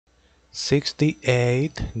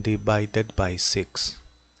68 divided by 6.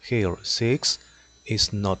 Here 6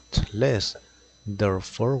 is not less,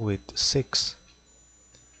 therefore with 6.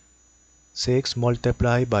 6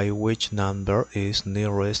 multiplied by which number is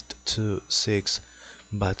nearest to 6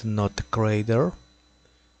 but not greater?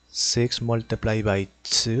 6 multiplied by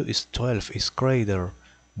 2 is 12, is greater.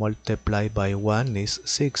 Multiplied by 1 is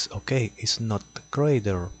 6, okay, it's not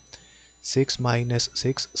greater. 6 minus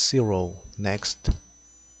 6, 0. Next.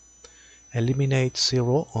 Eliminate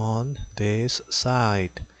 0 on this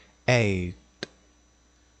side. 8.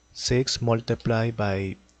 6 multiplied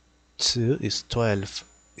by 2 is 12,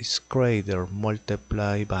 is greater.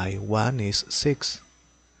 Multiplied by 1 is 6.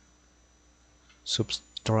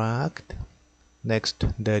 Subtract. Next,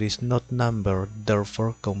 there is not number,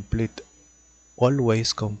 therefore complete.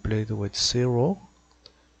 Always complete with 0.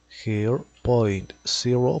 Here, point,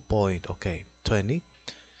 0 point, okay, 20.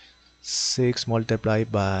 6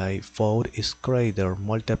 multiplied by 4 is greater,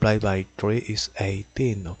 multiplied by 3 is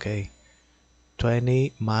 18, okay.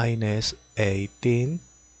 20 minus 18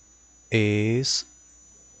 is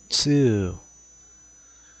 2.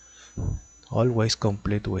 Always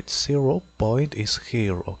complete with 0, point is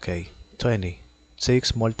here, okay. 20.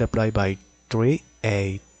 6 multiplied by 3,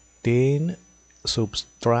 18.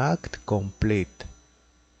 Subtract, complete.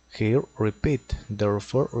 Here repeat,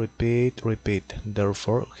 therefore repeat, repeat,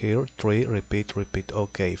 therefore here 3, repeat, repeat.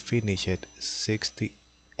 Okay, finish it.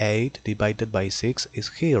 68 divided by 6 is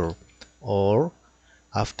here, or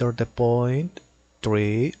after the point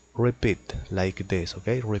 3, repeat like this.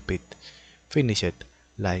 Okay, repeat, finish it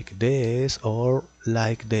like this or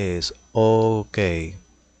like this. Okay.